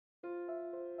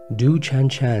Du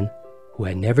Chan, who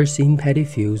had never seen paddy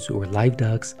fields or live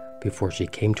ducks before she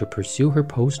came to pursue her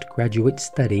postgraduate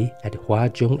study at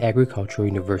Huazhong Agricultural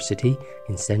University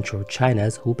in central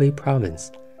China's Hubei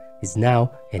province, is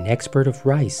now an expert of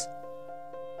rice.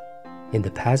 In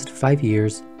the past 5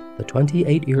 years, the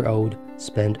 28-year-old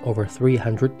spent over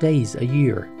 300 days a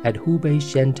year at Hubei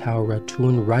Xiantao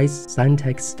Ratun Rice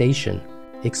Sci-tech Station,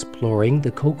 exploring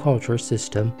the co-culture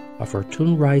system of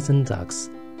ratun rice and ducks,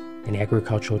 an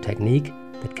agricultural technique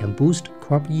that can boost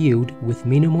crop yield with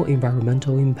minimal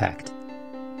environmental impact.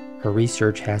 Her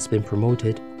research has been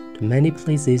promoted to many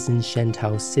places in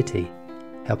Xiantao City,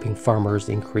 helping farmers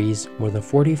increase more than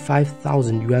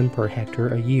 45,000 yuan per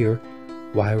hectare a year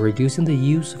while reducing the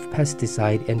use of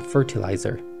pesticide and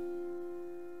fertilizer.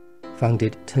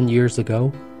 Founded 10 years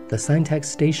ago, the Sci-tech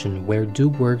Station where Du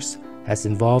works has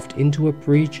evolved into a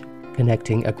bridge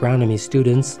connecting agronomy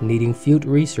students needing field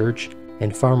research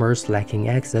and farmers lacking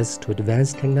access to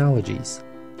advanced technologies.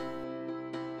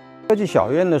 科技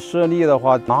小院的设立的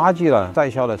话，拉近了在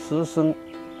校的师生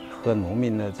和农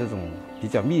民的这种比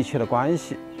较密切的关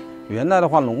系。原来的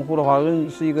话，农户的话认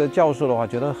识一个教授的话，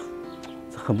觉得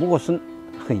很陌生、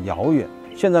很遥远。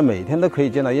现在每天都可以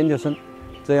见到研究生，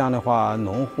这样的话，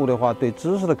农户的话对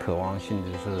知识的渴望性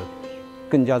就是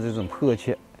更加这种迫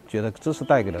切，觉得知识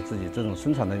带给了自己这种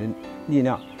生产的力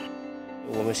量。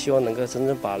 我们希望能够真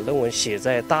正把论文写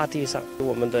在大地上。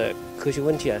我们的科学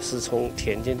问题是从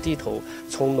田间地头、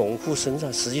从农户身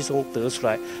上实际中得出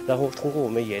来，然后通过我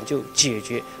们研究解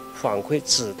决、反馈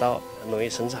指导农业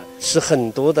生产，使很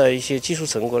多的一些技术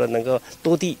成果呢能够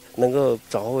落地，能够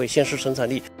转化为现实生产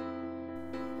力。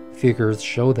 Figures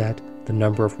show that the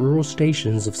number of rural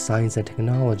stations of science and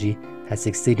technology has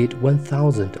exceeded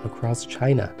 1,000 across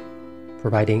China,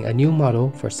 providing a new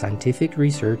model for scientific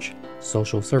research,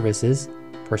 social services,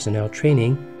 personnel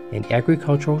training, and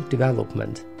agricultural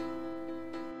development.